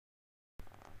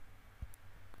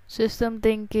System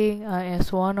Thinking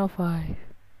IS 105.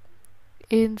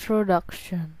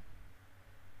 Introduction.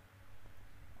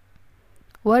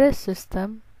 What is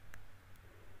system?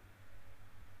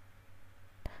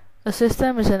 A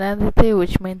system is an entity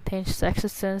which maintains its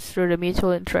existence through the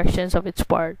mutual interactions of its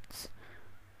parts.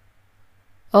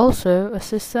 Also, a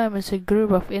system is a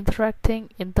group of interacting,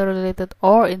 interrelated,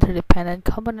 or interdependent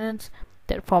components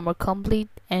that form a complete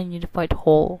and unified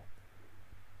whole.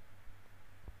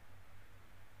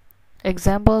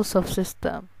 Examples of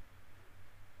system: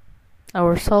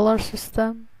 our solar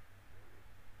system,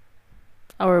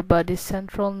 our body's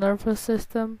central nervous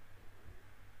system,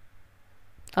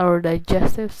 our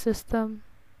digestive system.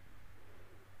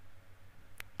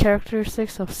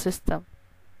 Characteristics of system.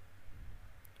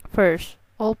 First,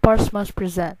 all parts must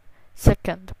present.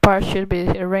 Second, parts should be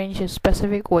arranged in a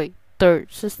specific way.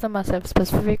 Third, system must have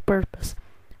specific purpose.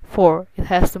 Four, it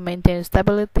has to maintain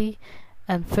stability.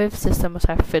 And fifth, system must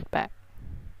have feedback.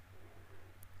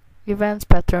 Events,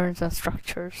 patterns, and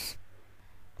structures.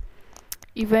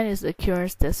 Event is the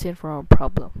occurrence that's seen from a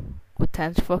problem. We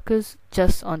tend to focus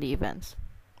just on the events.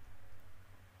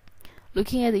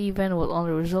 Looking at the event will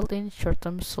only result in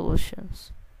short-term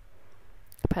solutions.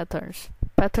 Patterns.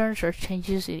 Patterns are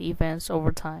changes in events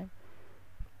over time.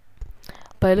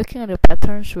 By looking at the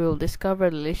patterns, we will discover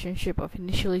the relationship of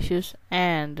initial issues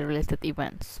and the related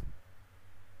events.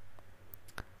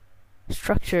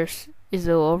 Structures is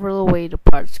the overall way the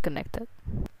parts connected.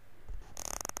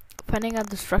 Finding out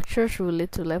the structures will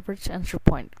lead to leverage entry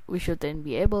point. We should then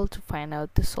be able to find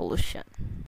out the solution.